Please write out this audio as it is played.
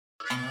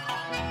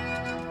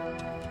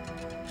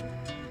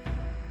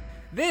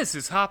This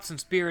is Hops and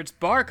Spirits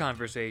Bar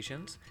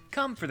Conversations.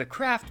 Come for the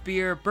craft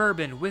beer,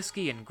 bourbon,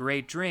 whiskey, and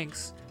great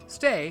drinks.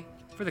 Stay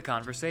for the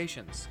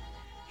conversations.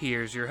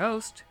 Here's your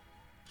host,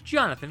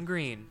 Jonathan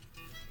Green.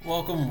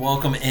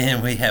 Welcome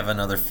in. We have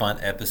another fun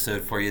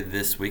episode for you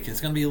this week. It's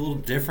going to be a little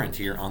different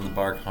here on the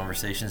Bar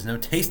Conversations. No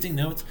tasting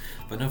notes,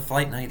 but no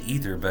flight night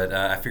either. But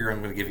I figure I'm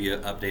going to give you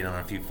an update on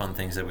a few fun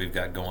things that we've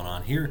got going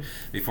on here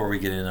before we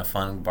get into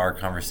fun Bar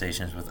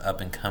Conversations with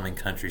up-and-coming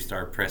country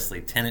star Presley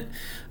Tennant.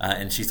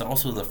 And she's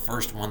also the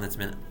first one that's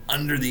been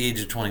under the age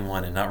of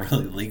 21 and not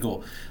really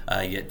legal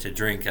yet to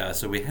drink.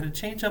 So we had to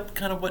change up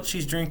kind of what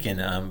she's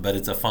drinking. But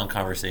it's a fun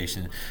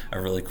conversation,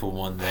 a really cool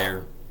one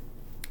there.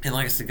 And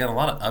like I said, got a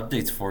lot of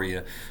updates for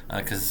you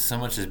because so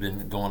much has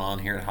been going on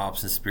here at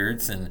Hops and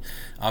Spirits. And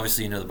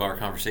obviously, the Bar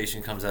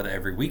Conversation comes out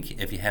every week.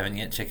 If you haven't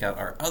yet, check out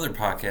our other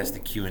podcast, the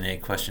Q&A,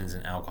 Questions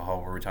and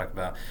Alcohol, where we talk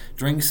about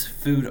drinks,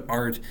 food,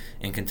 art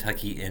in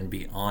Kentucky and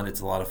beyond. It's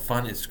a lot of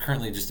fun. It's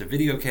currently just a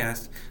video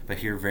cast, but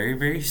here very,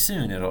 very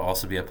soon, it'll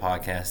also be a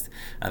podcast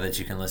that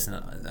you can listen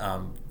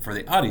for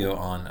the audio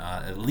on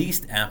at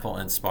least Apple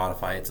and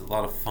Spotify. It's a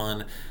lot of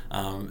fun,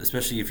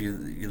 especially if you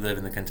live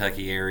in the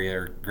Kentucky area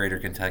or greater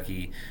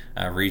Kentucky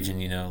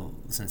region,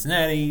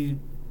 Cincinnati,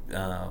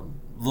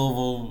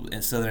 Louisville,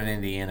 and southern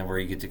Indiana, where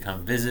you get to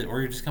come visit,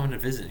 or you're just coming to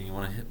visit and you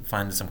want to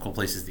find some cool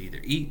places to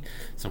either eat,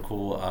 some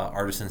cool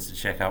artisans to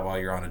check out while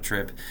you're on a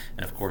trip,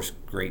 and of course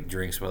great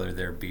drinks, whether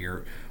they're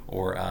beer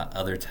or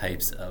other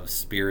types of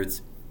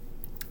spirits.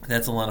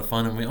 That's a lot of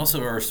fun, and we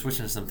also are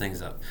switching some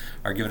things up.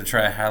 Our Give It a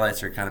Try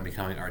highlights are kind of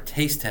becoming our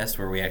taste test,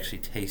 where we actually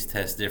taste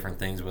test different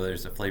things, whether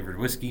it's a flavored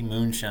whiskey,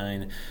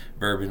 moonshine,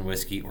 bourbon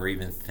whiskey, or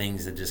even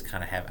things that just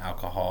kind of have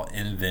alcohol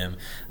in them.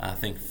 I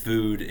think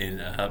food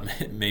and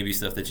maybe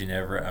stuff that you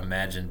never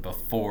imagined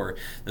before.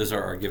 Those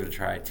are our Give It a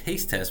Try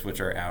taste tests, which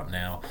are out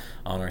now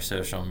on our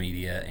social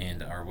media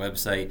and our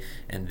website.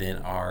 And then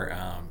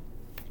our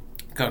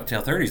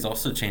Cocktail 30s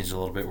also changed a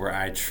little bit, where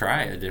I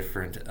try a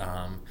different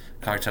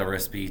cocktail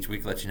recipe each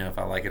week, let you know if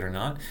I like it or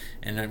not.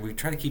 And then we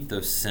try to keep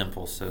those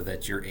simple so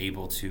that you're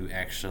able to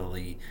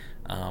actually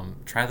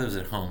try those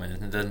at home,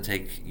 and it doesn't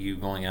take you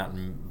going out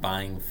and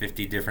buying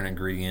 50 different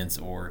ingredients,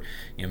 or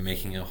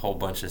making a whole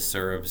bunch of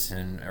syrups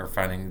or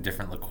finding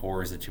different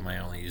liqueurs that you might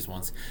only use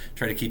once.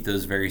 Try to keep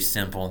those very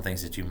simple and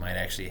things that you might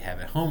actually have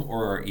at home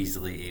or are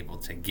easily able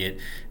to get.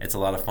 It's a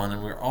lot of fun,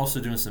 and we're also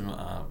doing some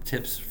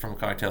tips from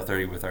Cocktail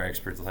 30 with our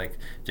experts like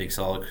Jake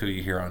Solik, who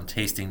you hear on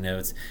Tasting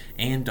Notes.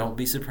 And don't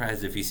be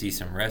surprised if you see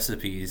some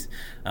recipes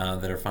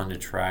that are fun to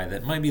try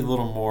that might be a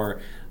little more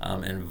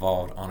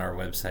involved on our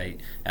website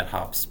at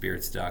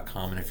hopspirits.com.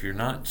 And if you're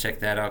not, check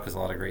that out, because a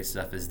lot of great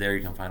stuff is there.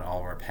 You can find all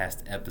of our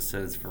past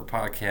episodes for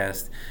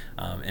podcast,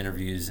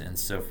 interviews, and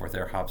so forth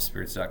there at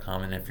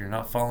hopspirits.com. And if you're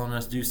not following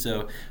us, do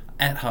so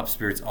at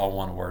hopspirits, all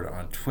one word,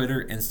 on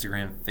Twitter,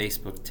 Instagram,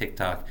 Facebook,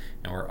 TikTok,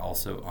 and we're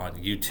also on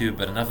YouTube.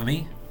 But enough of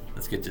me.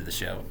 Let's get to the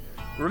show.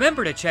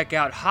 Remember to check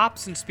out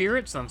Hops and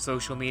Spirits on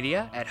social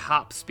media at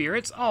Hop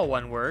Spirits, all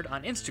one word,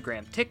 on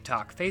Instagram,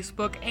 TikTok,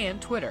 Facebook, and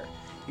Twitter.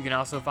 You can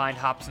also find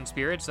Hops and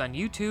Spirits on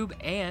YouTube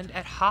and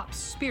at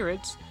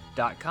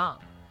hopspirits.com.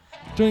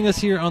 Joining us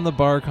here on the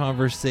Bar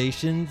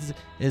Conversations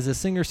is a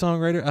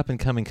singer-songwriter,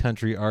 up-and-coming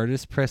country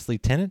artist, Presley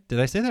Tennant. Did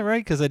I say that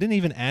right? Because I didn't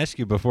even ask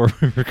you before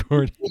we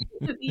recorded.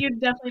 You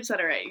definitely said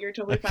it right. You're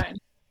totally fine.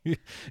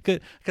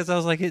 Good, because I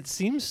was like, it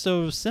seems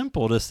so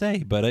simple to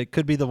say, but it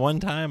could be the one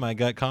time I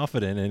got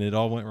confident and it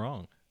all went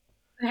wrong.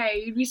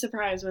 Hey, you'd be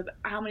surprised with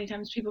how many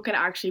times people could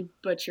actually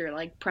butcher,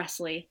 like,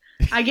 Presley.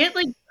 I get,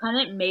 like,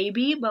 Tennant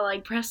maybe, but,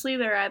 like, Presley,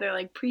 they're either,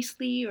 like,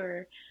 Priestley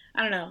or,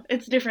 I don't know.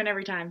 It's different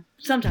every time.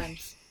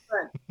 Sometimes.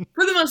 But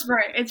for the most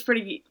part, it's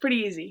pretty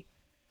easy.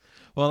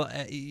 Well,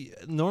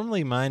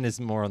 normally mine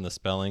is more on the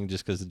spelling,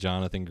 just because of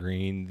Jonathan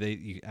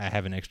Green. I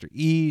have an extra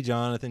E,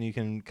 Jonathan. You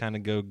can kind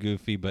of go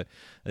goofy, but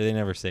they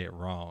never say it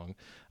wrong.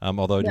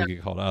 Although I do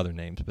get called other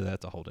names, but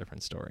that's a whole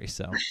different story.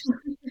 So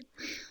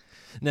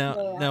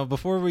now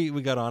before we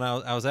got on,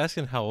 I was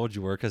asking how old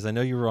you were, because I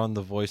know you were on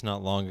The Voice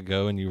not long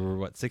ago, and you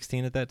were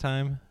 16 at that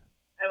time?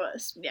 I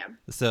was, yeah.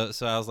 So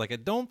I was like, I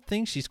don't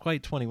think she's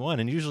quite 21,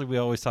 and usually we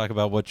always talk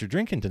about what you're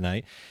drinking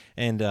tonight,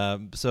 and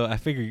so I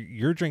figure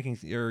your drinking,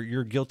 or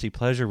your guilty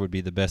pleasure, would be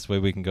the best way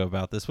we can go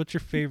about this. What's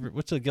your favorite?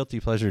 What's a guilty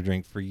pleasure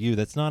drink for you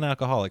that's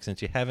non-alcoholic,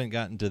 since you haven't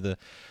gotten to the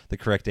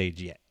correct age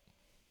yet?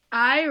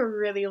 I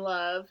really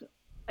love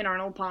an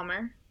Arnold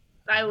Palmer.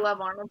 I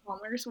love Arnold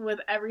Palmers with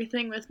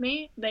everything with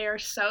me. They are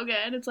so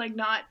good. It's like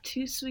not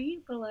too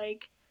sweet, but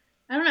like,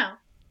 I don't know.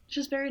 It's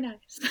just very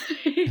nice.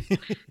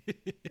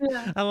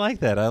 Yeah. I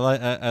like that. I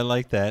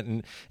like that.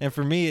 And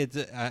for me, it's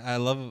I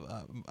love.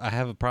 I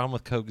have a problem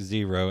with Coke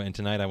Zero, and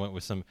tonight I went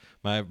with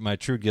my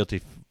true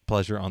guilty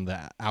pleasure on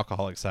the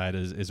alcoholic side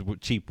is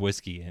cheap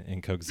whiskey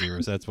and Coke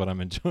Zero. So that's what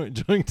I'm enjoying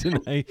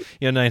tonight.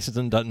 Nice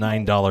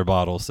 $9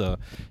 bottle. So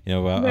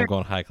I'm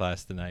going high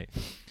class tonight.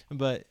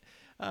 But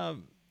I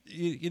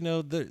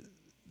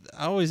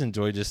always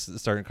enjoy just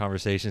starting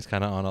conversations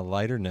kind of on a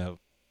lighter note.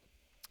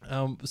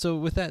 So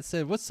with that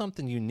said, what's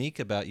something unique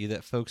about you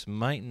that folks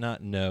might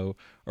not know,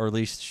 or at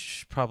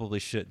least probably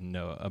shouldn't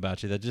know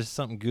about you? That just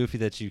something goofy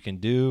that you can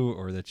do,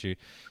 or that you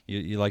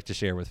like to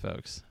share with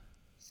folks?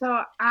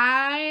 So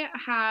I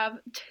have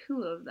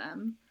two of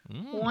them.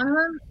 One of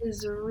them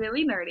is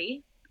really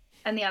nerdy,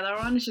 and the other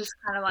one is just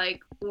kind of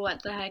like,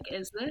 what the heck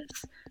is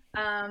this?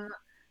 Um,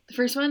 the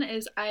first one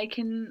is I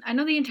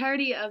know the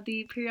entirety of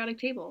the periodic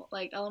table,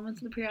 like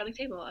elements of the periodic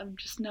table. I've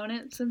just known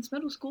it since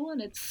middle school,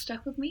 and it's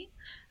stuck with me.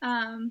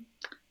 Um,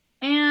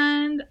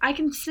 and I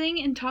can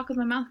sing and talk with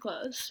my mouth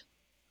closed.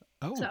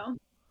 Oh, So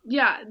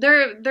yeah,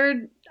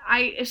 they're I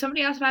if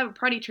somebody asks if I have a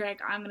party trick,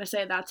 I'm gonna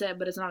say that's it,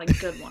 but it's not a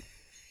good one.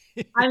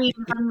 I mean,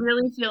 if I'm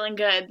really feeling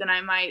good, then I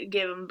might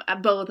give them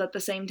both at the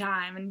same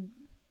time and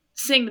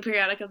sing the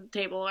periodic of the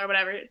table or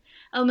whatever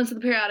elements of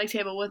the periodic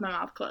table with my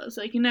mouth closed.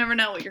 Like, you never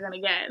know what you're gonna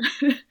get.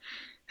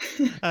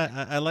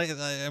 I like.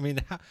 I mean,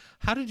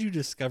 how did you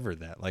discover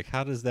that? Like,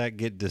 how does that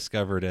get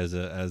discovered as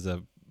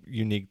a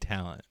unique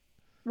talent?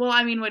 Well,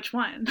 I mean, which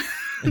one?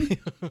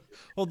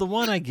 Well, the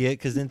one I get,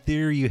 because in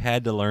theory you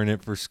had to learn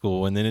it for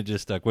school, and then it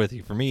just stuck with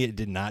you. For me, it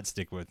did not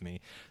stick with me.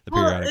 The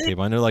Well, periodic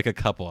table. I know like a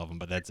couple of them,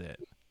 but that's it.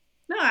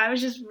 No, I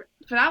was just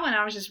for that one.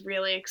 I was just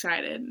really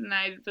excited, and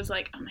I was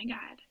like, "Oh my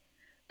god!"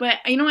 But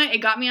you know what?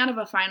 It got me out of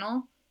a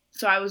final,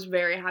 so I was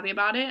very happy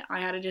about it. I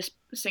had to just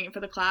sing it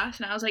for the class,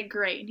 and I was like,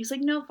 "Great!" And he's like,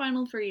 "No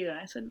final for you." And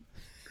I said,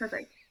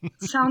 "Perfect.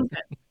 Sounds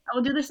good. I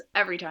will do this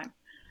every time."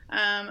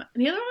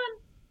 The other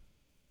one,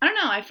 I don't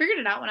know. I figured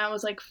it out when I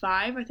was like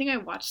 5. I think I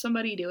watched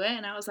somebody do it,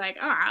 and I was like,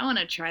 "Oh, I want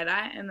to try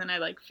that." And then I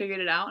like figured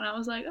it out, and I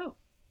was like, "Oh,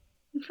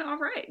 all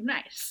right,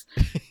 nice."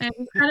 And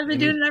I've kind of been And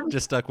doing you it ever.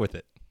 just stuck with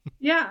it.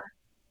 Yeah,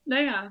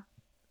 yeah.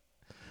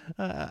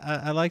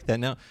 I like that.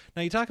 Now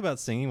you talk about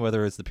singing,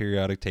 whether it's the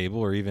periodic table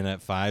or even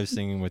at 5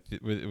 singing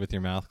with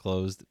your mouth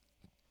closed.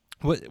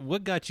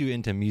 What got you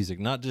into music?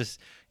 Not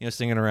just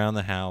singing around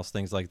the house,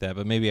 things like that,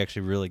 but maybe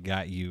actually really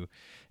got you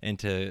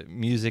into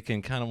music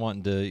and kind of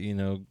wanting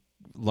to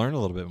learn a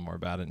little bit more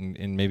about it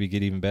and maybe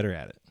get even better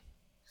at it.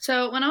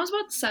 So when I was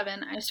about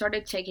 7, I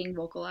started taking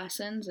vocal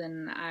lessons,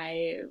 and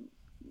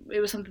it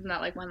was something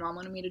that like my mom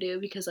wanted me to do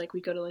because like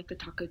we go to like the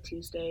Taco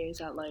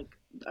Tuesdays at like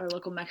our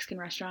local Mexican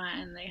restaurant,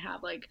 and they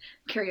have like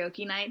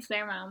karaoke nights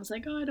there. My mom was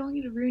like, "Oh, I don't want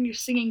you to ruin your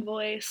singing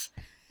voice."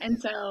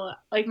 And so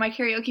like my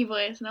karaoke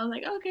voice, and I was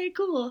like, "Okay,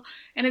 cool."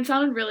 And it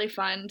sounded really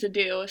fun to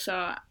do.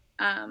 So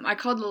I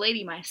called the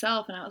lady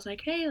myself, and I was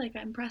like, "Hey, like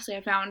I'm Presley."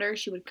 I found her.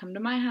 She would come to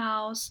my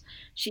house.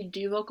 She'd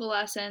do vocal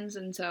lessons,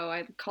 and so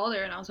I called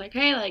her, and I was like,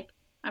 "Hey, like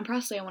I'm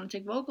Presley. I want to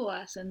take vocal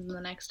lessons." And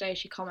the next day,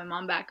 she called my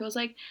mom back. I was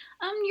like,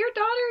 your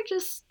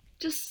daughter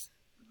just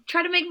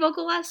try to make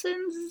vocal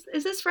lessons.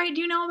 Is this right? Do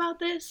you know about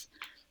this?"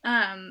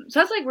 So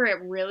that's like where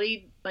it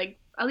really like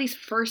at least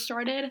first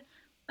started.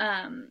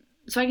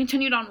 So I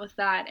continued on with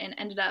that and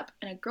ended up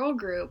in a girl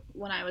group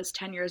when I was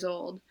 10 years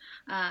old.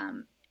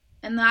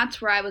 And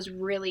that's where I was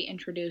really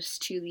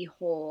introduced to the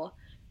whole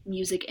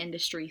music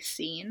industry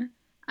scene,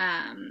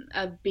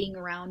 of being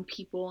around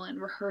people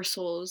and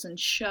rehearsals and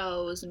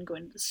shows and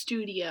going to the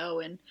studio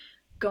and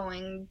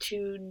going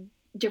to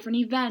different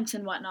events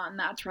and whatnot. And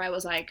that's where I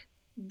was like,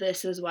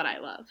 this is what I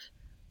love.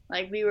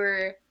 Like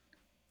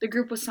the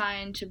group was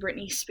signed to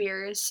Britney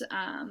Spears.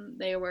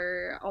 They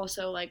were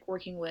also like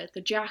working with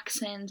the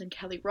Jacksons and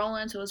Kelly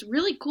Rowland. So it was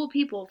really cool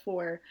people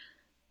for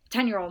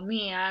 10-year-old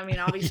me. I mean,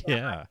 obviously,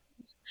 Yeah.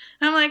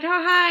 I'm like,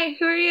 "Oh, hi,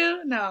 who are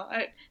you?" No,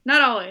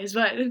 not always,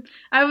 but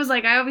I was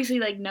like, I obviously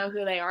like know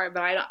who they are,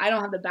 but I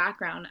don't have the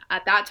background.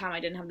 At that time, I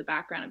didn't have the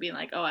background of being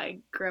like, "Oh, I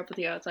grew up with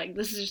you." It's like,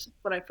 this is just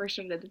what I first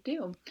started to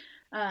do.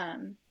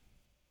 Um,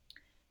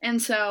 and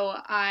so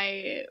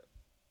I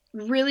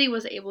really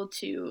was able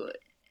to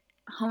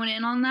hone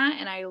in on that,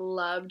 and I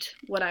loved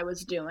what I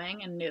was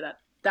doing and knew that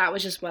that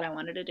was just what I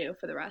wanted to do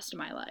for the rest of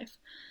my life.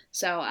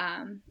 So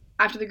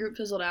after the group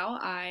fizzled out,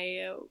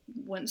 I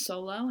went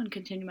solo and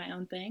continued my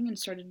own thing and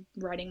started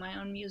writing my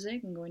own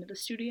music and going to the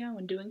studio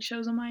and doing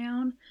shows on my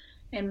own.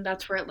 And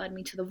that's where it led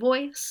me to The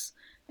Voice.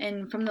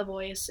 And from The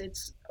Voice,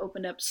 it's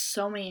opened up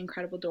so many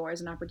incredible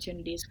doors and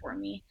opportunities for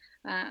me,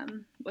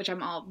 which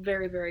I'm all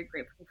very, very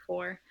grateful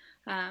for.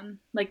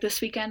 Like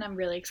this weekend, I'm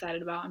really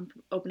excited about. I'm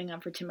opening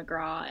up for Tim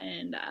McGraw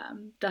and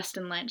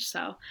Dustin Lynch.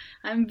 So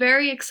I'm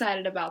very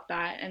excited about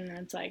that. And then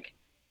it's like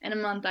in a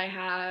month,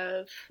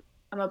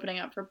 I'm opening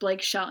up for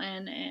Blake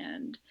Shelton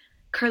and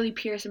Carly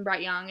Pearce and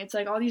Brett Young. It's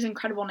like all these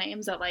incredible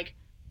names that like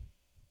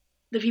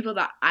the people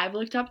that I've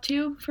looked up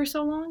to for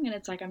so long. And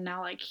it's like I'm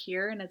now like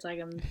here, and it's like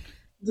I'm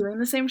doing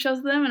the same shows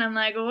with them, and I'm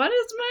like, what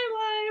is my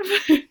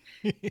life?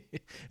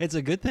 It's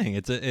a good thing.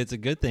 It's a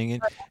good thing,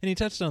 and you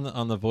touched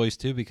on the voice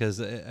too, because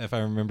if I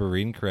remember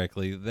reading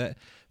correctly, that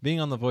being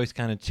on the voice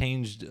kind of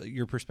changed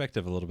your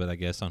perspective a little bit, I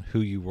guess, on who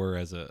you were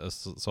as a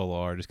solo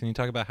artist. Can you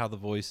talk about how the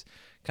voice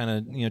kind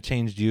of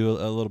changed you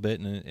a little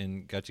bit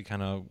and got you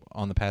kind of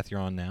on the path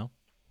you're on now?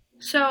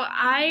 So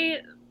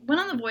I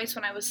went on The Voice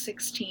when I was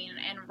 16,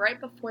 and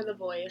right before The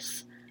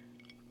Voice,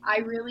 I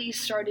really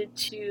started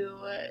to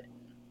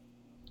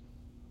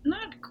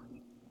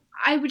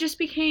I just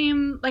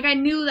became like I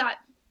knew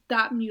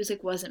that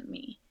music wasn't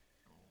me.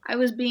 I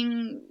was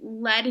being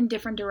led in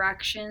different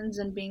directions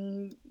and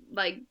being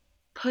like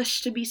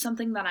pushed to be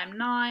something that I'm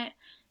not.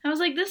 And I was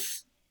like,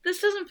 this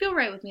doesn't feel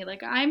right with me.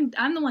 Like I'm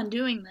the one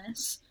doing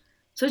this.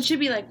 So it should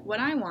be like what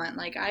I want.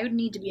 Like I would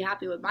need to be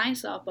happy with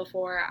myself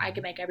before I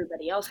can make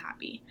everybody else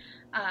happy.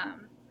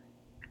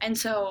 And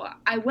so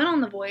I went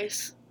on The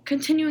Voice,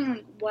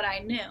 continuing what I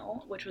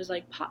knew, which was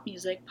like pop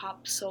music,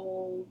 pop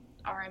soul,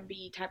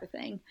 R&B type of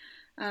thing.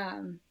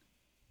 And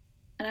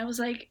I was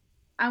like,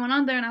 I went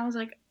on there and I was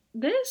like,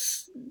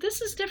 this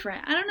is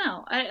different. I don't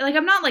know.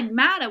 I'm not like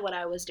mad at what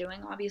I was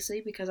doing,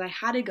 obviously, because I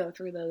had to go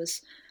through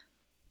those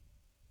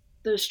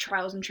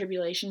trials and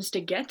tribulations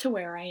to get to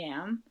where I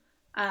am.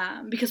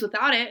 Because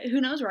without it, who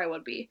knows where I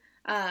would be.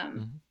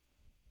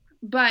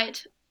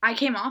 But I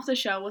came off the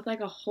show with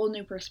like a whole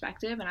new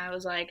perspective, and I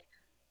was like,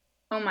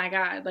 oh my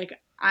God, like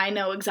I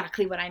know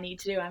exactly what I need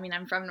to do. I mean,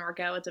 I'm from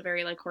Norco. It's a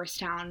very like horse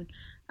town,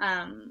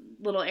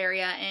 little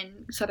area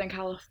in Southern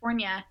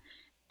California.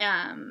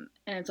 And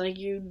it's like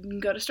you can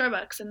go to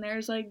Starbucks and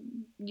there's like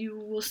you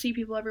will see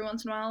people every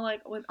once in a while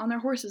like on their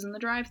horses in the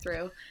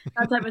drive-through,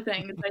 that type of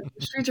thing. It's like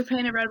the streets are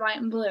painted red, white,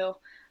 and blue,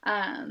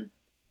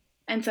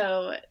 and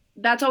so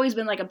that's always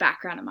been like a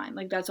background of mine.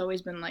 Like that's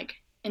always been like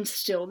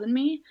instilled in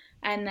me.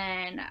 And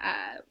then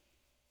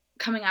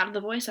coming out of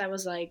The Voice, I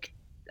was like,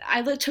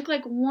 I took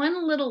like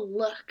one little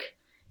look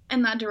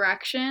in that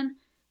direction,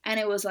 and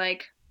it was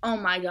like, oh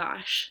my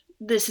gosh,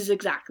 this is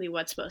exactly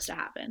what's supposed to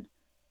happen.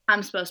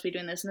 I'm supposed to be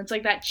doing this. And it's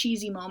like that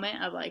cheesy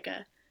moment of like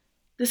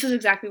this is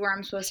exactly where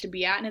I'm supposed to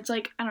be at. And it's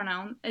like, I don't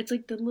know, it's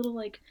like the little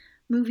like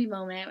movie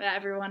moment that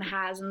everyone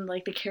has, and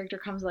like the character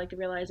comes to like the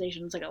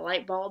realization. It's like a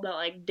light bulb that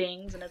like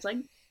dings, and it's like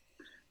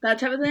that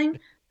type of thing.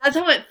 That's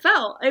how it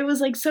felt. It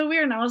was like so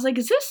weird, and I was like,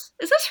 is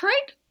this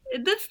right?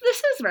 This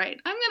is right.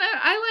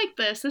 I like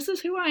this. This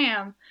is who I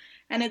am.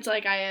 And it's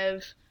like I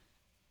have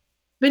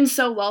been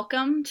so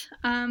welcomed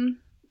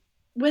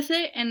with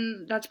it,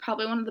 and that's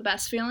probably one of the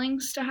best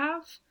feelings to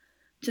have,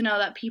 to know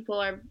that people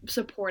are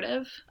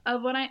supportive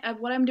of what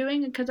I'm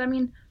doing. Because I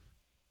mean,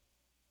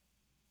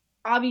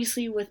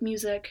 obviously with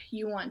music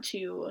you want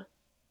to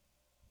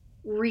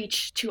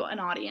reach to an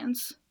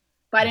audience,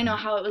 but I didn't know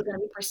how it was going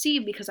to be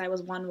perceived because I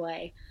was one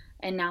way,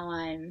 and now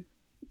I'm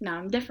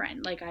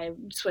different. Like I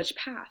switched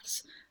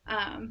paths,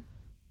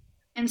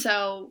 and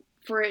so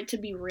for it to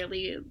be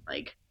really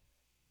like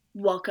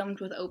welcomed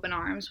with open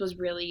arms was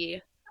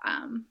really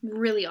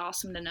really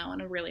awesome to know,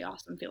 and a really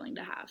awesome feeling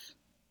to have.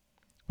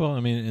 Well, I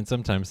mean, and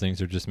sometimes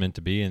things are just meant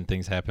to be, and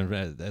things happen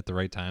at the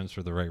right times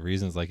for the right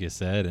reasons, like you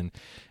said.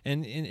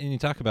 And you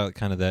talk about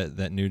kind of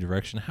that new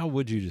direction. How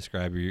would you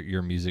describe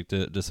your music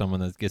to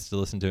someone that gets to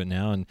listen to it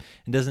now and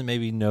doesn't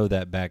maybe know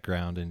that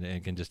background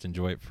and can just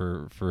enjoy it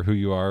for who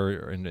you are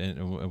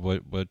and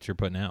what you're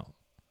putting out?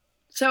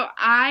 So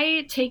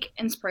I take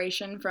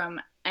inspiration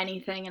from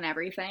anything and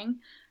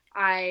everything.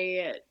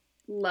 I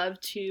love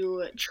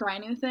to try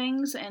new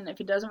things, and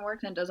if it doesn't work,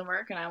 then it doesn't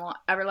work, and I won't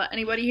ever let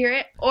anybody hear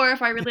it. Or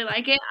if I really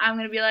like it, I'm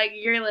gonna be like,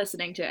 you're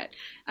listening to it.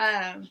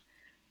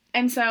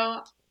 And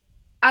so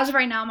as of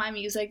right now, my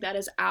music that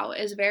is out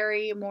is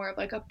very more of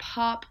like a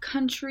pop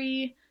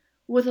country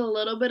with a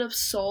little bit of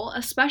soul,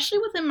 especially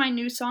within my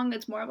new song.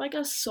 It's more of like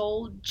a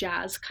soul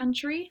jazz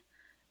country,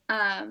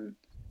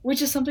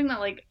 which is something that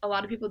like a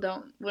lot of people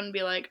wouldn't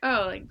be like,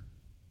 oh, like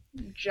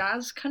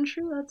jazz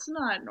country, that's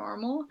not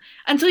normal,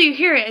 until you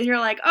hear it and you're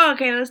like, oh,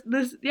 okay,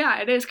 this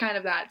yeah, it is kind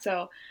of that.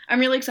 So I'm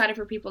really excited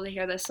for people to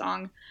hear this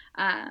song,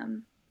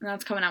 and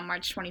that's coming out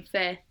March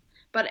 25th.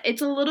 But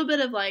it's a little bit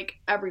of like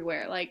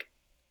everywhere. Like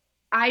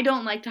I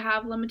don't like to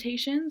have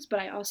limitations, but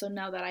I also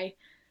know that I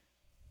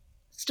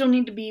still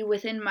need to be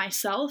within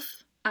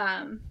myself,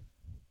 and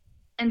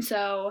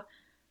so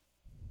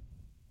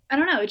I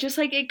don't know, it just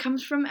like it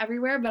comes from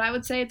everywhere. But I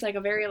would say it's like a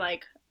very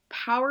like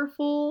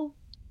powerful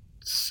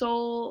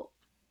soul,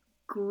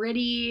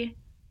 gritty,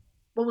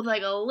 but with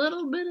like a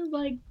little bit of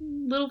like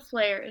little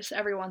flares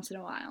every once in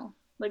a while,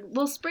 like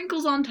little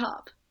sprinkles on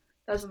top.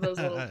 That's what those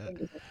little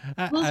sprinkles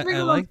are. I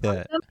like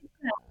that.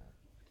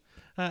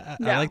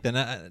 I like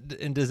that.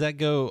 And does that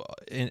go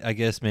in, I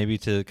guess, maybe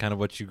to kind of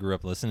what you grew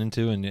up listening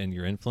to and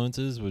your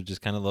influences, with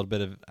just kind of a little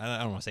bit of, I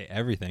don't want to say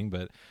everything,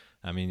 but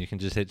I mean, you can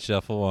just hit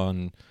shuffle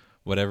on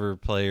whatever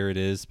player it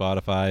is,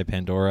 Spotify,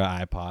 Pandora,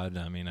 iPod.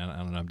 I mean, I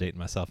don't know, I'm dating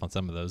myself on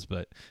some of those,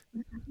 but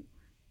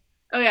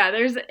oh yeah,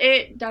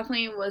 it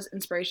definitely was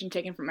inspiration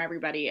taken from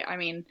everybody. I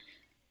mean,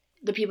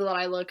 the people that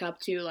I look up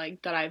to,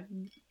 like that I've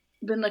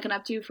been looking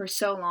up to for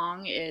so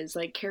long, is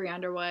like Carrie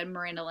Underwood,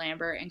 Miranda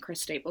Lambert, and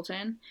Chris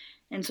Stapleton.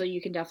 And so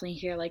you can definitely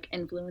hear like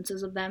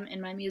influences of them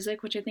in my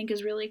music, which I think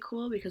is really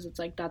cool because it's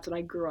like that's what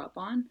I grew up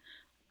on,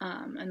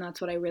 and that's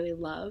what I really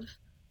love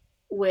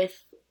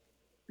with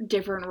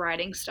different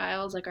writing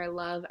styles. Like I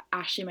love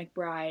Ashley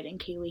McBryde and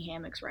Kaylee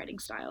Hammock's writing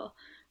style.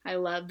 I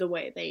love the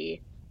way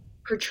they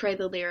portray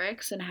the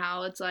lyrics and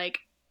how it's like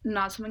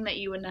not something that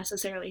you would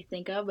necessarily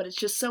think of, but it's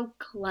just so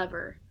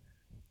clever.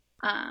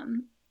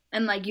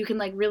 And like you can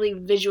like really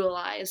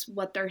visualize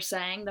what they're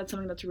saying. That's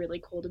something that's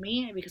really cool to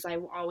me because I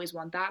always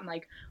want that. And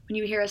like when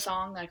you hear a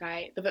song, like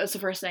that's the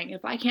first thing.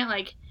 If I can't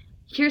like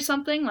hear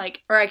something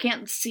like, or I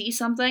can't see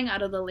something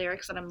out of the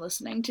lyrics that I'm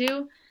listening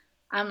to,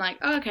 I'm like,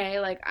 oh, okay,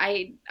 like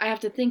I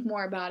have to think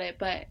more about it,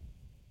 but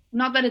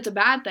not that it's a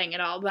bad thing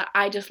at all, but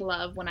I just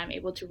love when I'm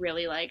able to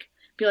really like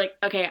be like,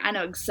 okay, I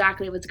know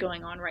exactly what's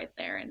going on right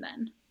there and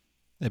then.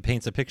 It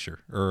paints a picture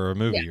or a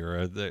movie, Yeah.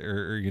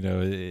 or you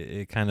know,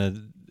 it kind of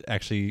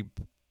actually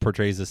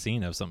portrays a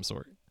scene of some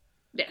sort.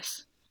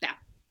 Yes.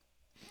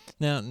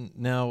 Yeah.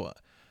 Now,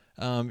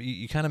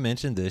 you kind of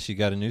mentioned this. You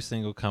got a new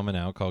single coming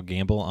out called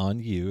 "Gamble on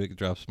You." It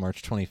drops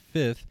March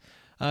 25th.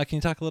 Can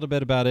you talk a little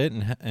bit about it?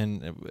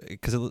 And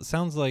because it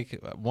sounds like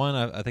one,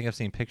 I think I've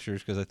seen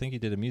pictures because I think you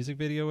did a music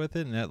video with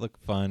it, and that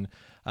looked fun.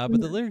 But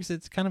the lyrics,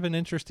 it's kind of an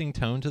interesting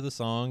tone to the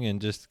song,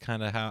 and just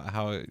kind of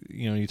how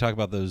you talk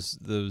about those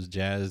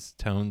jazz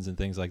tones and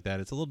things like that.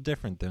 It's a little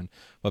different than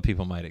what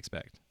people might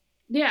expect.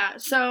 Yeah.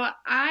 So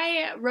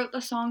I wrote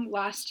the song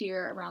last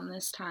year around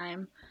this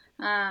time.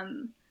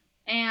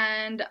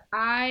 And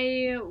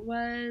I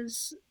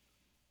was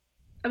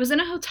in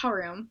a hotel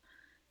room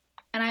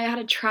and I had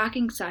a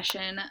tracking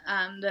session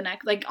the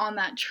next like on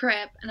that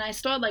trip, and I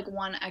still had like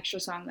one extra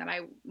song that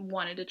I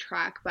wanted to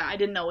track, but I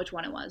didn't know which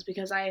one it was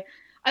because I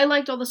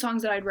liked all the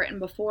songs that I'd written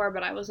before,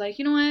 but I was like,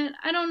 you know what?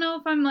 I don't know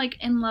if I'm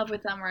like in love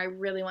with them or I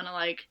really want to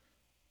like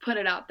put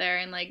it out there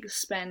and like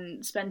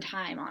spend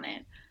time on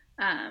it.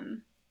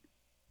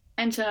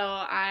 And so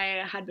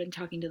I had been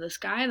talking to this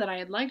guy that I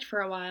had liked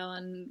for a while,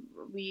 and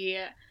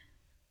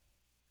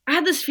I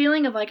had this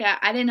feeling of like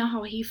I didn't know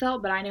how he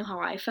felt, but I knew how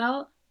I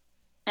felt,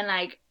 and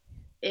like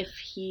if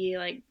he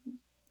like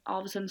all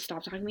of a sudden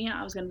stopped talking to me,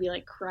 I was gonna be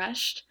like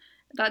crushed,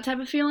 that type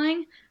of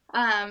feeling.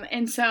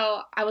 And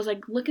so I was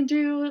like looking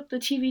through the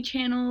TV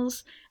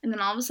channels, and then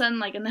all of a sudden,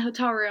 like in the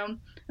hotel room,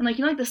 and like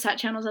like the set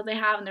channels that they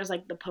have, and there's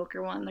like the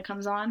poker one that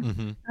comes on.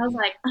 Mm-hmm. I was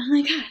like, oh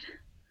my god.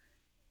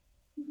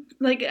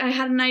 Like I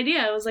had an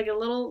idea. It was like a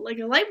little like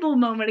a light bulb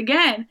moment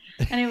again,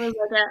 and it was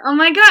like, oh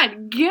my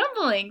god,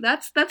 gambling.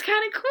 That's kind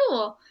of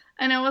cool.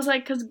 And I was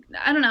like, because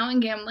I don't know,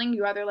 in gambling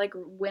you either like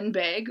win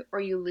big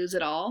or you lose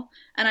it all,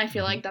 and I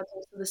feel like that's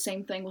also the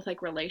same thing with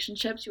like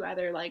relationships. You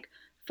either like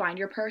find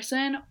your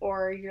person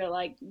or you're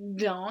like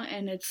don't,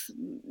 and it's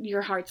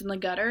your heart's in the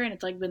gutter and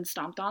it's like been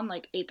stomped on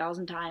like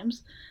 8,000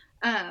 times.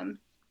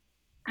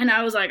 And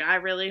I was like, I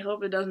really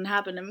hope it doesn't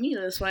happen to me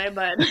this way,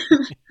 but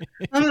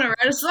I'm gonna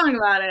write a song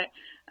about it.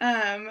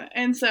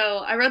 And so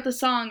I wrote the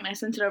song and I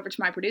sent it over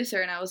to my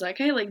producer, and I was like,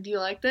 hey, like, do you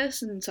like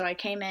this? And so I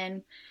came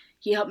in,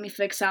 he helped me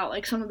fix out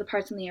like some of the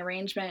parts in the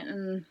arrangement,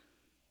 and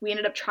we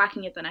ended up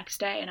tracking it the next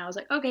day, and I was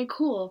like, okay,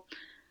 cool.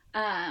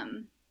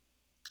 And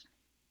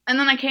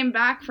then I came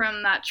back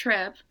from that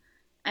trip,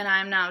 and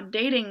I'm now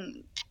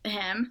dating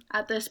him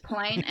at this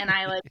point, and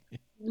I like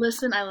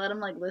I let him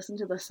like listen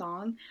to the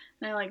song,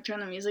 and I like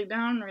turned the music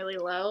down really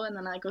low, and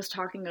then I like was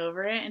talking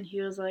over it, and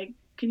he was like,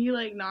 can you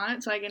like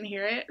not so I can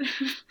hear it?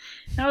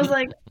 And I was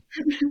like,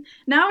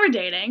 now we're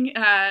dating.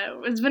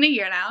 It's been a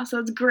year now, so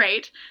it's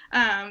great.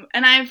 And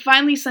I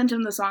finally sent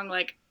him the song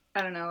like,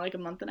 I don't know, like a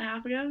month and a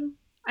half ago,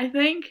 I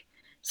think.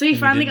 So he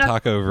finally got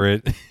talk over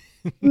it.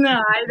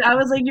 No, I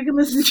was like, you can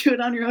listen to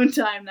it on your own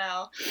time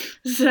now.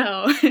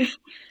 So,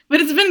 but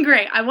it's been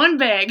great. I won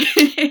big.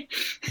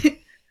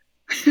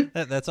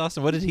 That's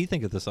awesome. What did he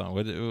think of the song?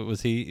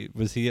 Was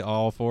he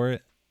all for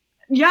it?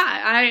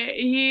 Yeah,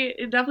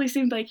 it definitely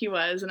seemed like he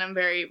was, and I'm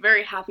very,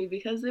 very happy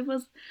because it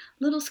was a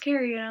little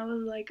scary, and I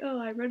was like, oh,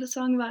 I wrote a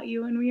song about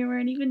you and we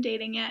weren't even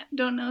dating yet.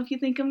 Don't know if you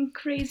think I'm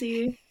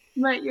crazy,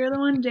 but you're the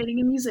one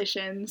dating a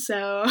musician,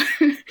 so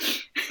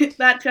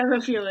that type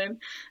of feeling.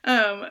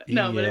 No,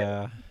 yeah.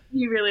 But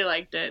he really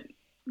liked it.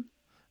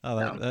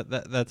 Oh,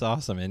 that's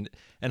awesome,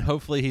 and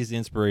hopefully he's the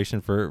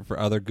inspiration for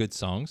other good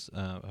songs.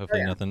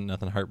 Hopefully nothing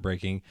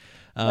heartbreaking.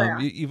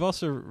 You've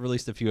also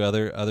released a few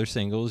other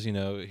singles.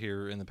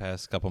 Here in the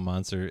past couple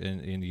months or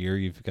in a year,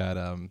 you've got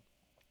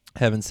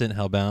Heaven Sent,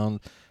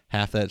 Hellbound,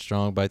 Half That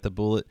Strong, Bite the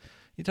Bullet.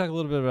 You talk a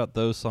little bit about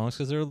those songs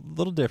because they're a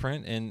little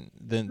different, and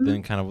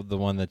than kind of the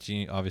one that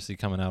you obviously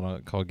coming out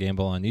on called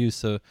Gamble on You.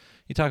 So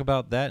you talk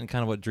about that and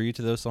kind of what drew you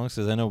to those songs,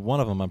 because I know one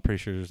of them I'm pretty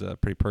sure is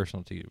pretty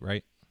personal to you,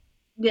 right?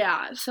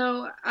 Yeah,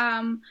 so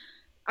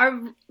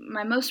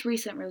my most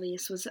recent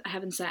release was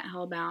Heaven Sent,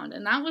 Hellbound,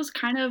 and that was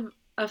kind of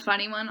a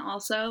funny one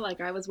also.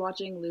 Like, I was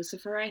watching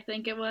Lucifer, I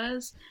think it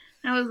was,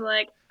 and I was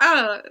like,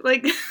 oh,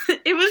 like,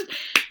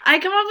 I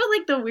come up with,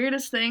 like, the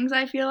weirdest things,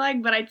 I feel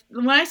like, but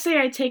when I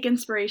say I take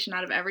inspiration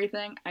out of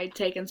everything, I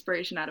take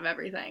inspiration out of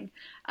everything.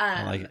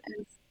 I like it.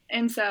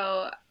 And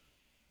so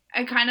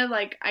I kind of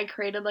like, I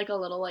created like a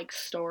little like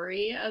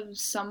story of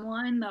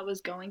someone that was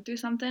going through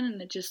something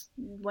and it just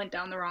went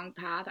down the wrong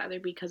path, either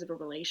because of a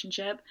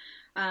relationship.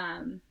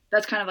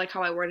 That's kind of like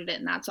how I worded it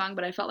in that song,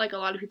 but I felt like a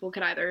lot of people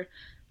could either,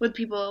 with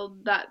people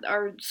that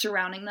are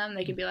surrounding them,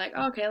 they could be like,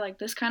 oh, okay, like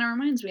this kind of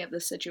reminds me of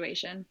this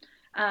situation.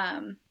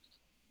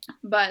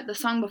 But the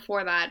song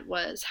before that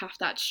was Half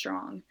That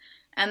Strong.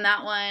 And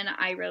that one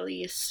I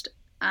released,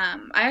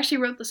 I actually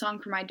wrote the song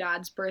for my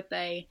dad's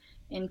birthday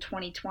in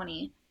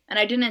 2020. And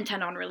I didn't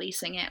intend on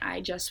releasing it.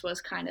 I just was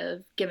kind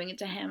of giving it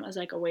to him as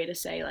like a way to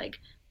say like,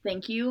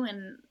 thank you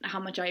and how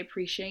much I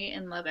appreciate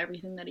and love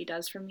everything that he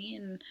does for me.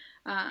 And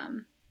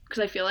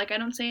because I feel like I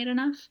don't say it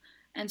enough.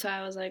 And so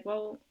I was like,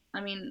 well,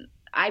 I mean,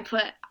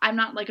 I'm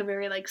not like a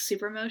very like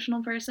super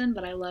emotional person,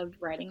 but I love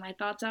writing my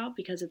thoughts out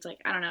because it's like,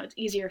 I don't know, it's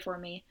easier for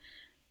me.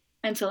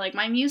 And so like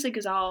my music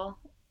is all,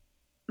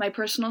 my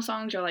personal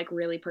songs are like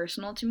really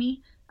personal to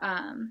me.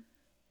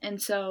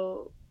 And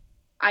so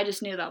I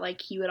just knew that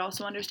like he would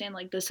also understand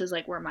like this is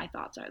like where my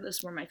thoughts are, this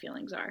is where my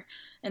feelings are.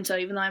 And so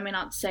even though I may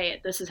not say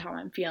it, this is how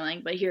I'm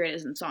feeling, but here it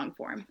is in song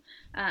form.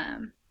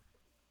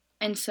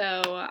 And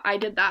so I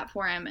did that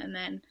for him, and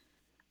then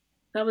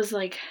that was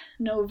like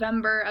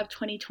November of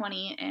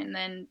 2020, and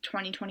then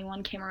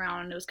 2021 came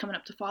around and it was coming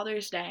up to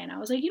Father's Day, and I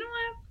was like, you know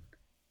what?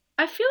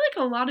 I feel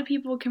like a lot of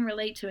people can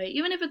relate to it,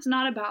 even if it's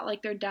not about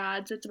like their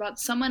dads, it's about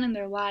someone in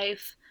their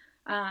life,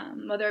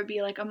 whether it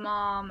be like a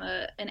mom,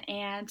 an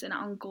aunt, an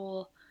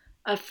uncle,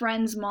 a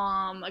friend's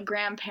mom, a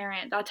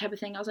grandparent, that type of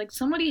thing. I was like,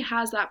 somebody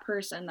has that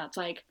person that's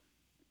like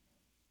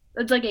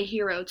a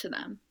hero to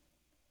them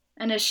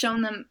and has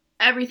shown them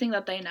everything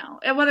that they know.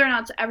 And whether or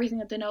not it's everything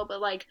that they know, but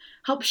like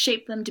help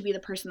shape them to be the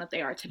person that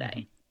they are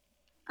today.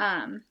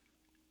 And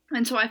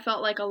so I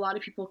felt like a lot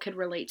of people could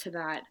relate to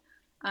that.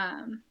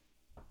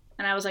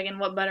 And I was like, and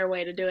what better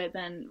way to do it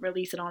than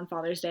release it on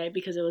Father's Day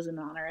because it was in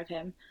honor of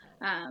him.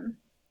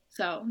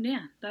 So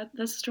yeah, that's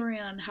the story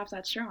on Half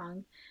That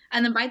Strong.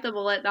 And then Bite the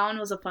Bullet, that one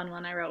was a fun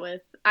one I wrote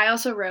with. I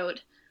also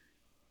wrote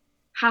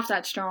Half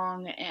That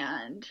Strong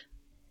and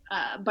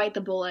Bite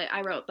the Bullet.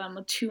 I wrote them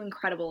with two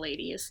incredible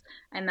ladies,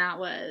 and that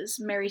was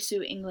Mary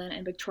Sue England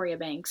and Victoria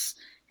Banks.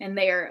 And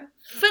they are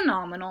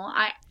phenomenal.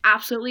 I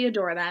absolutely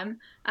adore them.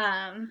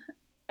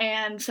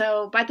 And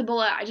so Bite the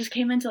Bullet, I just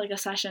came into like a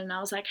session and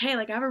I was like, hey,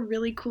 like I have a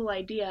really cool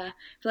idea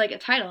for like a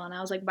title. And I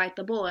was like, Bite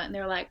the Bullet. And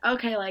they were like,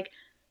 okay, like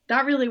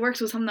that really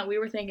works with something that we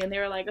were thinking. They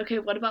were like, okay,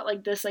 what about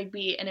like this like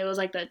beat? And it was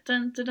like the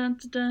dun dun dun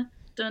dun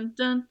dun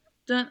dun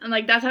dun, and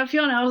like that's how I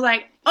feel. And I was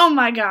like, oh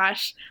my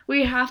gosh,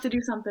 we have to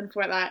do something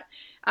for that.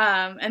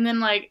 And then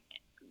like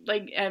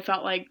it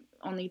felt like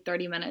only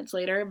 30 minutes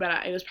later,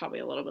 but it was probably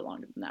a little bit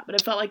longer than that. But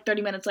it felt like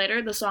 30 minutes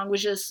later, the song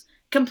was just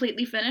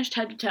completely finished,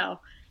 head to toe.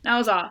 And I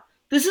was all,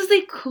 this is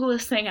the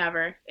coolest thing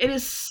ever. It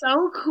is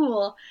so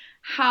cool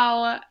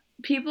how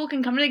people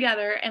can come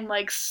together and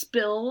like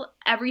spill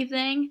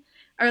everything,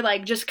 or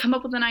like just come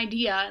up with an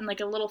idea and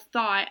like a little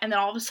thought, and then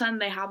all of a sudden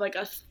they have like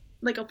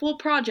a full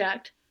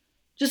project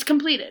just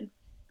completed.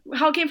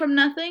 How it came from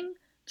nothing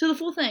to the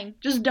full thing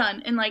just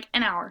done in like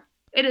an hour.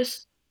 It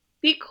is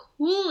the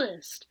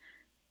coolest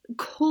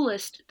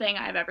thing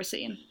I've ever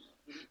seen.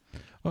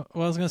 Well, I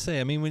was gonna say,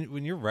 I mean,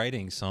 when you're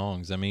writing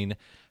songs, I mean,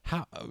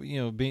 how,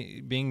 you know,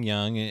 being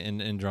young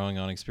and drawing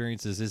on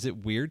experiences, is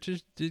it weird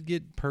to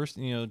get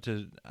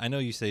I know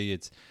you say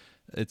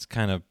it's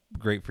kind of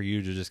great for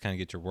you to just kind of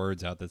get your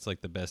words out. That's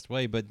like the best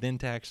way, but then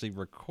to actually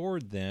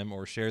record them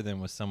or share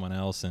them with someone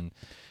else and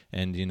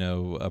you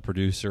know, a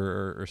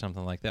producer or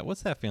something like that.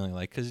 What's that feeling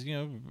like? Because, you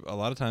know, a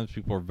lot of times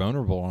people are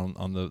vulnerable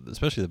on the,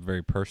 especially the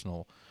very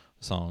personal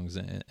songs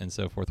and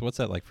so forth. What's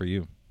that like for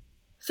you?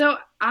 So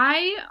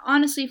I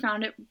honestly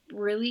found it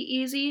really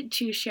easy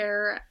to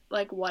share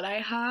like what I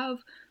have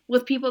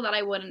with people that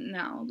I wouldn't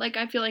know. Like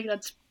I feel like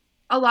that's,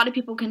 a lot of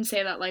people can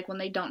say that like when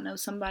they don't know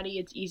somebody,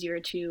 it's easier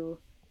to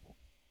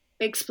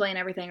explain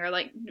everything or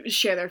like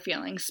share their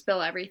feelings,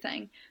 spill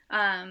everything.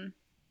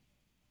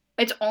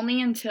 It's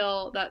only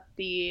until that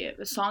the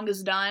song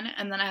is done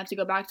and then I have to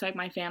go back to like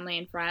my family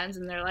and friends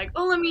and they're like,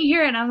 oh, let me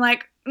hear it. And I'm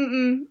like,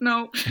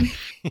 no.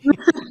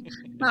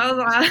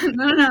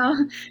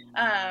 No.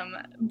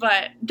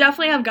 But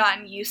definitely I've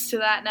gotten used to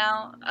that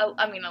now.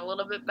 I mean, a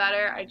little bit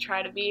better. I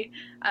try to be.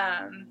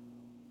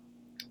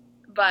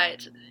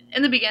 But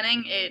in the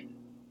beginning,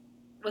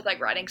 with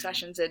like writing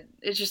sessions,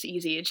 it's just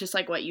easy. It's just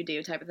like what you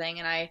do type of thing.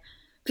 And I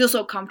feel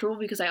so comfortable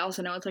because I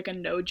also know it's like a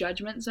no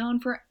judgment zone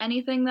for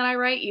anything that I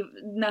write.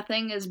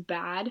 Nothing is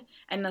bad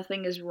and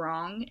nothing is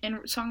wrong in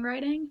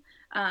songwriting.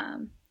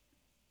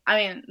 I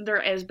mean,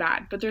 there is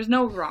bad, but there's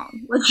no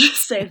wrong. Let's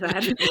just say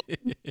that.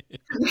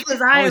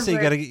 Because I always say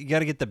you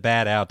gotta get the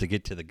bad out to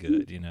get to the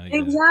good, you know.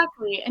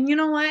 Exactly. And you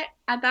know what?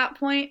 At that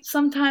point,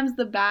 sometimes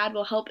the bad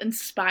will help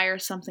inspire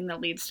something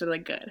that leads to the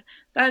good.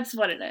 That's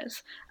what it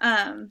is.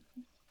 And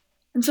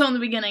so in the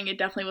beginning, it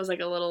definitely was like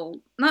a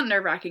little, not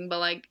nerve-wracking, but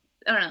like,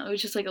 I don't know, it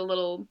was just like a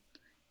little,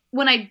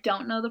 when I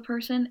don't know the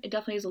person, it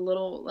definitely is a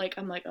little, like,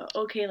 I'm like, oh,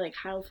 okay, like,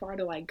 how far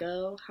do I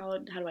go? How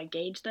do I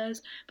gauge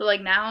this? But,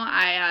 like, now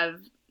I have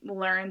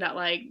learned that,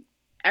 like,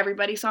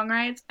 everybody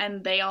songwrites,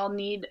 and they all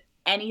need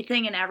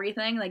anything and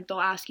everything. Like, they'll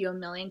ask you a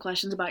million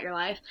questions about your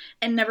life,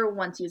 and never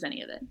once use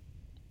any of it.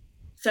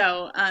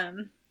 So,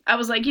 I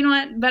was like, you know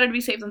what, better to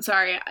be safe than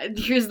sorry.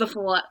 Here's the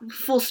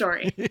full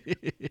story.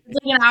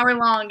 It's like an hour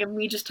long of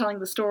me just telling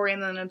the story,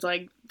 and then it's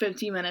like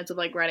 15 minutes of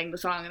like writing the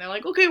song, and they're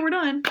like, okay, we're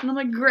done. And I'm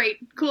like, great,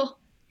 cool.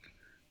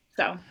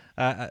 So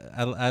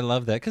I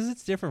love that because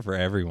it's different for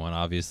everyone,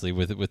 obviously,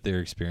 with their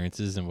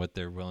experiences and what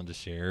they're willing to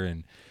share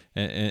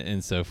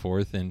and so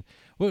forth. And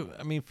well,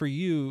 I mean, for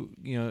you,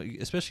 you know,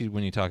 especially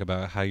when you talk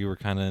about how you were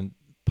kind of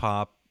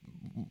pop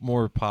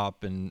more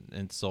pop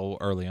and soul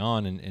early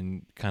on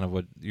and kind of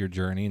what your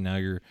journey, and now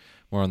you're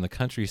more on the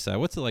countryside.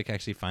 What's it like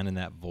actually finding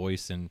that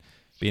voice and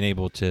being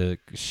able to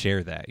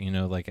share that,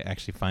 like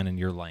actually finding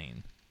your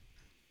lane?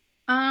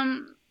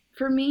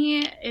 For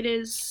me,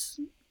 it's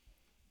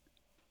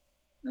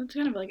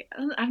kind of like,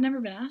 I've never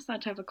been asked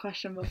that type of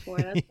question before.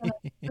 That's kind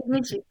of, it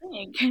makes me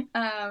think.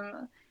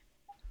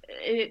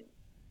 It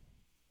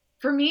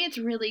For me, it's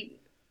really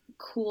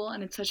cool,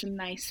 and it's such a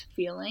nice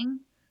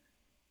feeling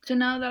to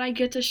know that I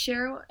get to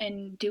share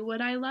and do what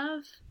I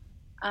love.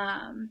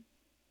 Um,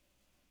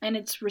 and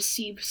it's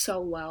received so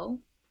well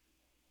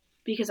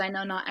because I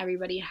know not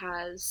everybody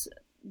has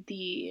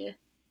the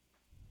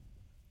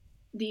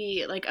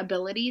like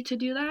ability to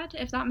do that,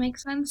 if that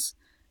makes sense.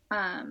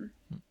 And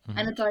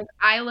it's like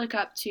I look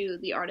up to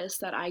the artists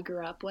that I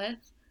grew up with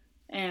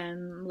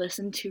and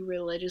listened to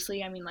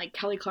religiously. I mean, like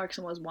Kelly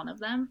Clarkson was one of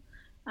them.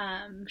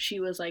 She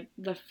was like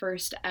the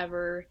first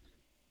ever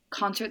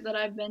concert that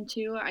I've been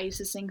to. I used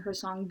to sing her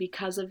song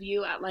Because of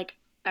You at like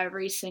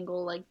every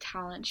single like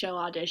talent show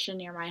audition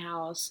near my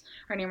house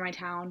or near my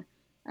town.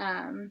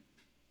 And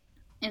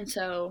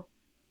so,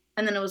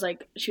 and then it was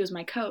like she was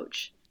my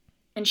coach,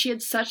 and she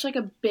had such like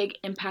a big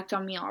impact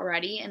on me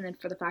already. And then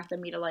for the fact that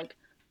me to like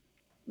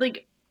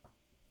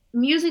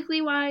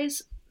musically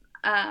wise,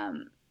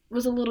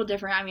 was a little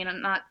different. I mean,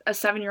 I'm not a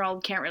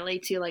 7-year-old can't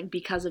relate to like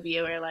Because of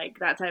You or like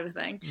that type of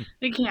thing.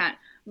 We can't,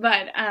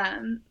 but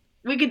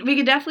we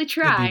could definitely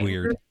try. It'd be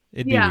weird.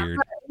 It'd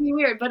be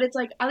weird, but it's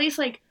like at least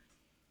like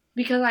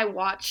because I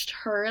watched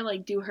her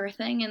like do her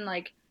thing and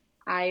like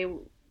I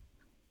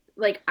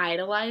like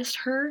idolized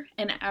her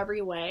in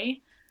every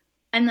way.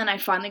 And then I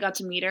finally got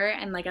to meet her,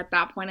 and like at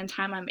that point in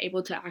time I'm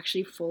able to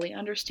actually fully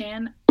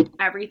understand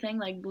everything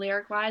like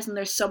lyric wise, and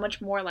there's so much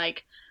more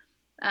like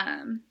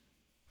I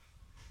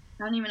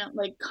don't even know,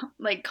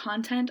 like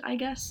content, I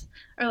guess,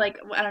 or like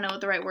I don't know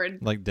what the right word.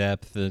 Like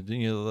depth,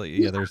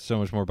 there's so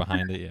much more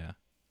behind it, yeah.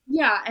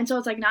 Yeah, and so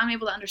it's like now I'm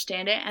able to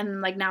understand it,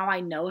 and like now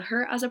I know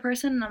her as a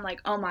person, and I'm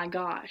like, oh my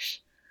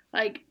gosh,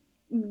 like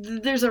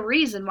there's a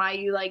reason why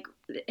you like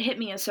hit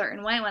me a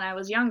certain way when I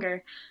was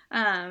younger,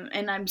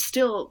 and I'm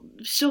still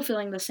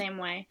feeling the same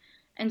way,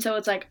 and so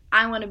it's like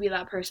I want to be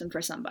that person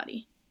for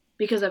somebody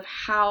because of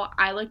how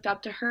I looked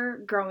up to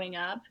her growing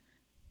up,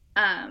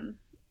 and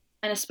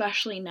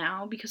especially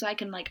now because I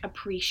can like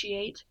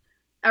appreciate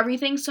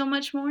everything so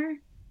much more.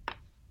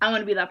 I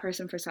want to be that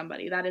person for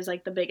somebody. That is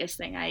like the biggest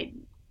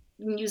thing.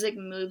 Music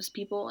moves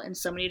people in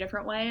so many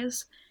different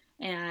ways,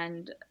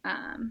 and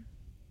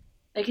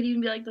it could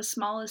even be like the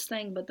smallest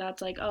thing, but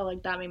that's like, oh,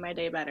 like that made my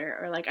day better,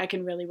 or like I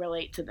can really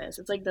relate to this.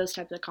 It's like those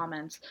types of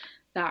comments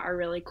that are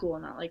really cool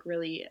and that like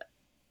really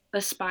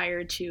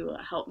aspire to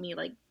help me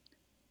like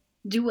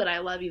do what I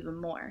love even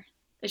more.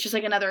 It's just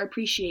like another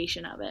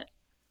appreciation of it.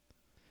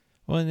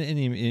 Well, and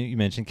you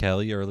mentioned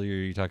Kelly earlier.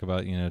 You talk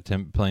about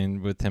Tim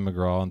playing with Tim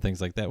McGraw and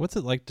things like that. What's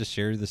it like to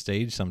share the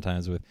stage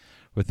sometimes with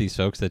these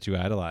folks that you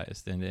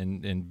idolized,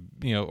 and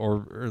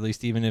or at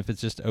least even if it's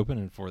just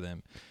opening for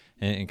them,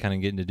 and kind of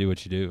getting to do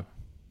what you do?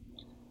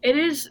 It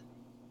is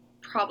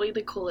probably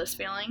the coolest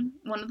feeling.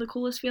 One of the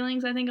coolest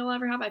feelings I think I'll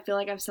ever have. I feel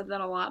like I've said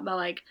that a lot, but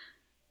like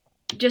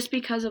just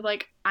because of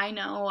like I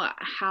know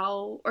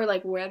how or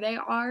like where they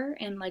are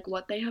and like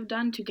what they have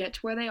done to get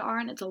to where they are,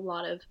 and it's a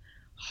lot of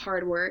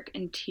hard work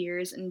and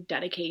tears and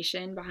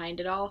dedication behind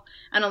it all.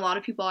 And a lot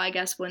of people, I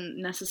guess, wouldn't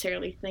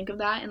necessarily think of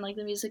that in like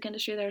the music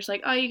industry. They're just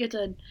like, oh, you get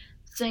to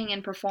sing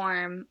and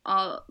perform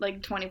all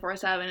like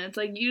 24/7. It's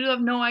like you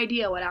have no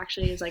idea what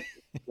actually is like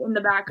in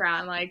the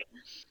background. Like,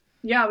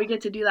 yeah, we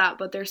get to do that,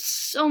 but there's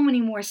so many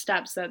more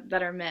steps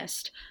that are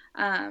missed.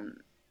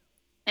 And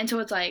so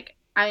it's like,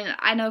 I mean,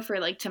 I know for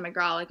like Tim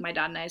McGraw, like my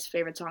dad and I's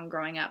favorite song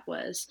growing up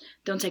was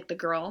Don't Take the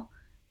Girl.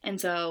 And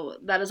so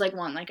that is like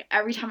one, like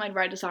every time I'd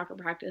ride to soccer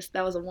practice,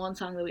 that was the one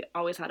song that we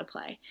always had to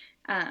play.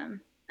 And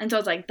so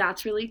it's like,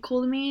 that's really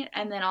cool to me.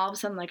 And then all of a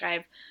sudden, like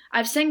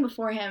I've sang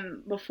before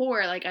him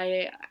before, like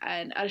at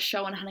a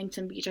show in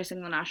Huntington Beach, I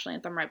sang the national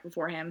anthem right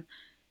before him.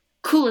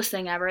 Coolest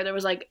thing ever. There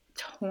was like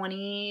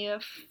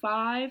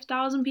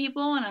 25,000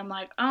 people, and I'm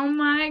like, oh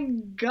my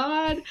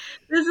god,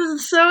 this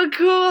is so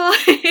cool.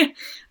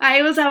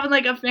 I was having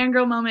like a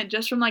fangirl moment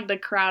just from like the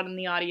crowd and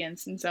the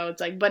audience. And so it's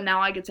like, but now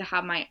I get to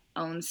have my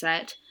own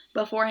set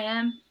before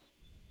him.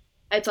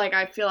 It's like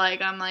I feel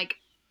like I'm like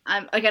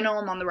I know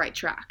I'm on the right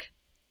track,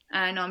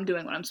 and I know I'm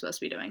doing what I'm supposed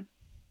to be doing.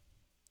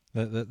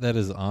 That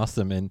is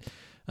awesome. And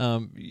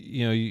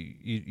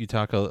you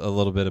talk a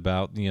little bit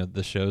about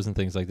the shows and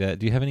things like that.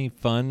 Do you have any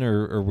fun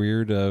or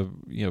weird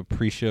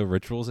pre-show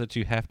rituals that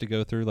you have to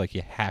go through, like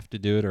you have to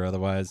do it or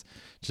otherwise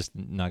just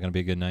not going to be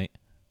a good night?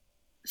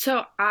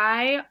 So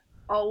I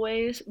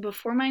always,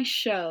 before my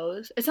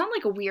shows, it's not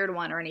like a weird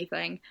one or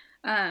anything,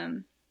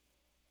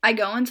 I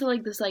go into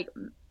like this like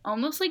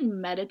almost like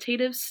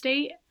meditative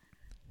state,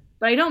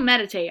 but I don't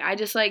meditate. I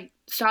just like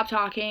stop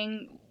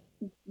talking,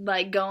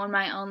 like go in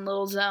my own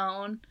little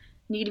zone,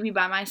 need to be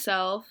by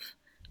myself,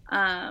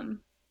 and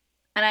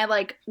I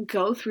like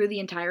go through the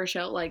entire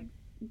show like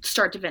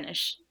start to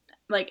finish,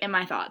 like in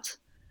my thoughts,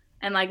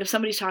 And like if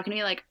somebody's talking to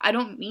me, like I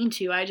don't mean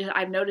to,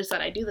 I've noticed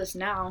that I do this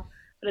now,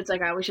 but it's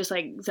like I always just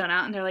like zone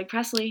out, and they're like,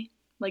 Presley,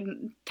 like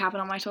tapping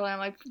on my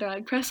shoulder. They're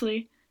like,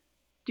 Presley,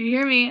 do you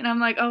hear me? And I'm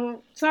like,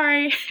 oh,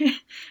 sorry.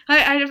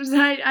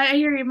 I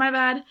hear you, my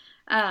bad.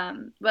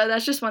 But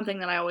that's just one thing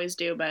that I always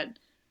do. But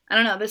I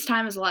don't know, this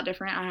time is a lot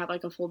different. I have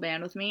like a full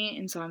band with me,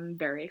 and so I'm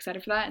very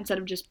excited for that instead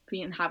of just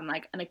having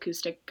like an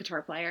acoustic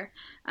guitar player.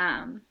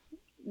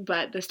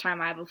 But this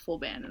time I have a full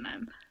band, and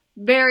I'm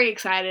very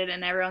excited,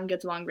 and everyone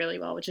gets along really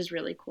well, which is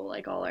really cool.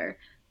 Like all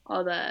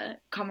the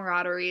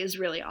camaraderie is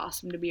really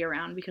awesome to be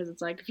around, because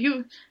it's like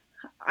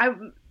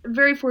I'm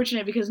very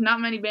fortunate because not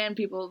many band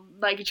people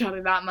like each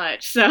other that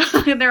much, so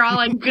they're all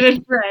like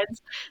good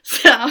friends.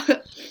 So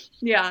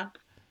yeah.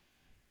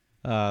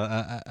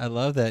 I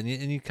love that,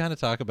 and you kind of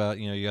talk about,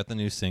 you got the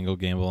new single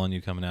 "Gamble on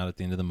You" coming out at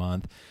the end of the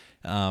month.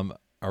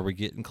 Are we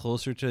getting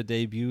closer to a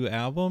debut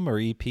album or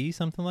EP,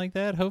 something like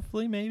that?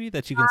 Hopefully, maybe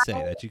that you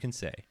can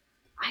say.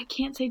 I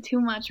can't say too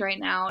much right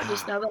now.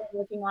 Just know that I'm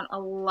working on a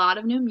lot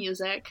of new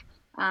music,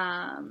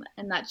 and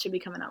that should be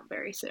coming out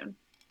very soon.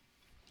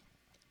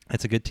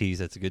 That's a good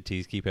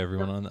tease. Keep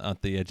everyone on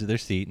the edge of their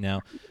seat.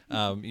 Now,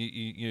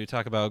 you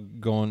talk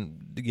about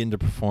getting to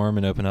perform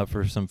and open up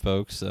for some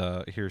folks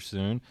here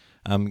soon.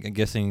 I'm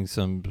guessing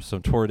some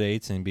tour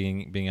dates and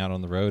being out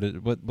on the road.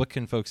 What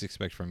can folks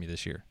expect from you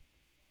this year?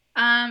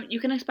 You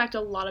can expect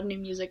a lot of new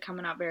music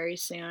coming out very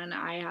soon.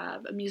 I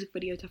have a music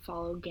video to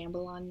follow,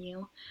 "Gamble on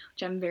You,"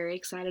 which I'm very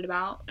excited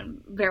about.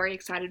 I'm very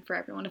excited for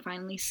everyone to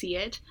finally see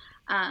it.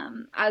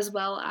 As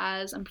well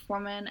as I'm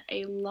performing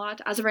a lot.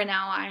 As of right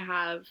now, I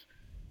have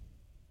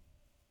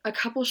a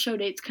couple show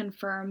dates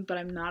confirmed, but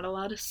I'm not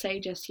allowed to say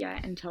just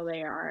yet until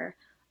they are.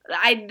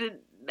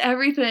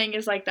 Everything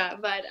is like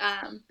that, but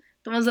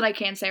the ones that I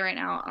can say right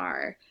now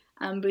are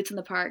Boots in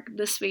the Park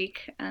this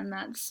week, and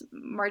that's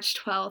March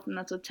 12th, and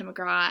that's with Tim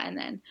McGraw, and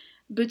then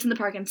Boots in the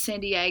Park in San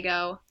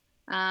Diego,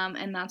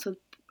 and that's with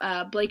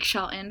Blake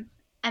Shelton,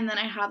 and then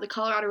I have the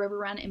Colorado River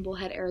Run in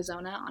Bullhead,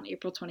 Arizona on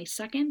April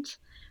 22nd,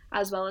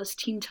 as well as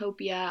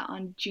Teentopia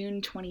on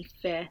June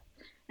 25th,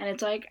 and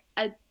it's like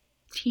a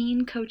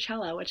teen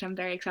Coachella, which I'm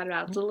very excited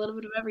about. It's a little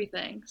bit of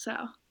everything, so.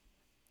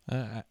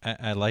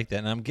 I like that,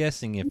 and I'm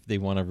guessing if they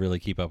want to really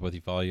keep up with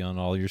you, follow you on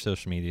all your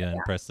social media and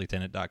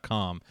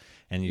PresleyTennant.com,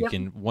 and you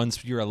can,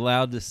 once you're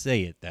allowed to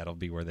say it, that'll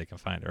be where they can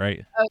find it,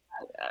 right?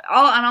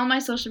 On all my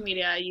social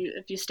media,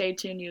 if you stay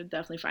tuned, you'll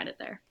definitely find it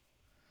there.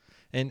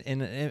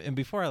 And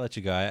before I let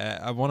you go,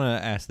 I want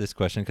to ask this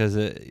question, because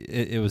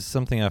it was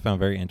something I found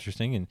very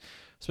interesting, and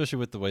especially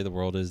with the way the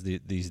world is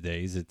these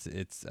days,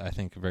 it's I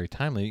think very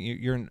timely.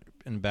 You're an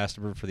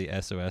ambassador for the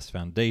SOS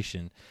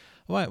Foundation.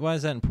 Why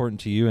is that important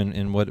to you,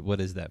 and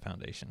what is that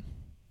foundation?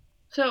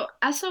 So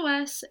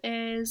SOS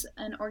is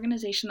an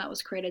organization that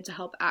was created to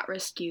help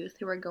at-risk youth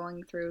who are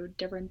going through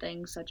different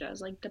things such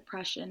as like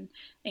depression,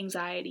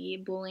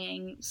 anxiety,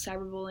 bullying,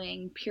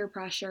 cyberbullying, peer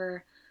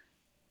pressure,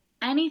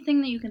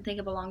 anything that you can think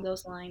of along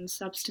those lines,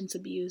 substance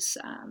abuse.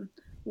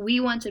 We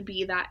want to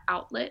be that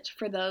outlet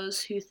for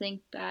those who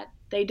think that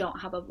they don't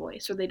have a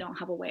voice or they don't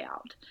have a way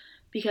out.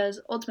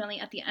 Because ultimately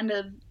at the end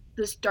of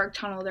this dark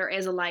tunnel, there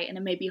is a light, and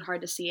it may be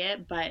hard to see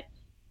it, but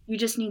you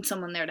just need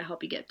someone there to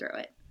help you get through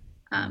it.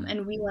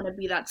 And we want to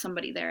be that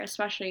somebody there,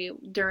 especially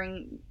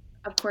during,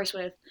 of course,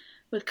 with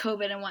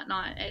COVID and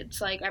whatnot.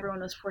 It's like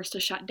everyone was forced to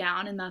shut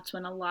down, and that's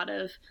when a lot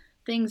of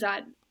things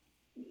that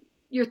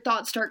your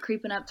thoughts start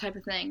creeping up type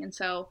of thing. And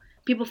so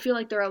people feel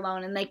like they're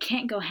alone and they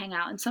can't go hang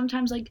out. And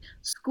sometimes like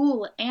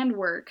school and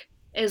work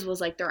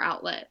was like their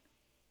outlet.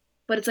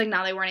 But it's like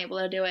now they weren't able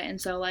to do it.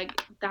 And so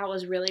like that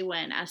was really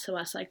when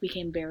SOS like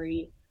became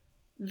very,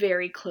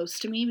 very close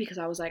to me, because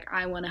I was like,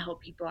 I want to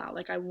help people out.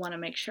 Like I want to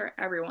make sure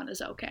everyone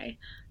is okay.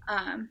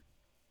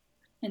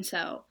 And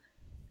so,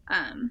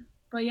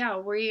 but yeah,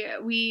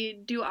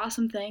 we do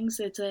awesome things.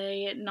 It's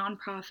a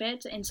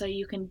nonprofit, and so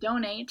you can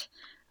donate,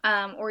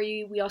 or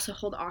we also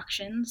hold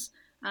auctions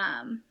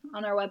on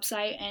our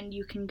website, and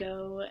you can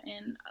go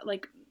and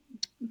like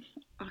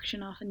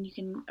auction off, and you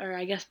can, or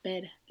I guess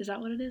bid. Is that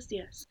what it is?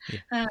 Yes.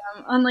 Yeah.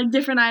 On like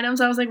different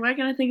items. I was like, why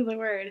can't I think of the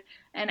word?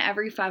 And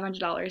every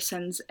 $500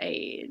 sends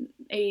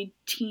a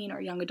teen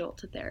or young adult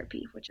to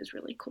therapy, which is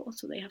really cool.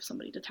 So they have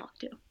somebody to talk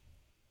to.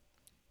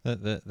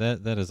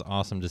 That is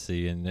awesome to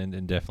see,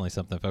 and definitely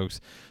something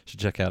folks should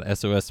check out.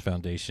 SOS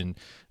Foundation,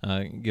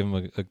 give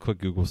them a quick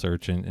Google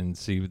search and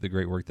see the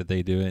great work that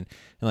they do. And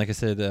like I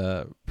said,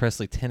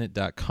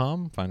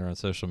 PresleyTennant.com, find her on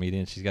social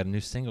media, and she's got a new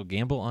single,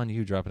 "Gamble on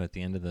You," dropping at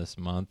the end of this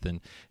month, and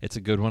it's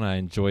a good one. I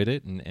enjoyed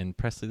it, and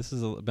Presley, this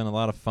has been a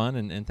lot of fun,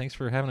 and thanks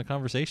for having a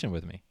conversation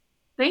with me.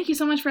 Thank you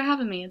so much for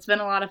having me. It's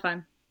been a lot of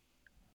fun.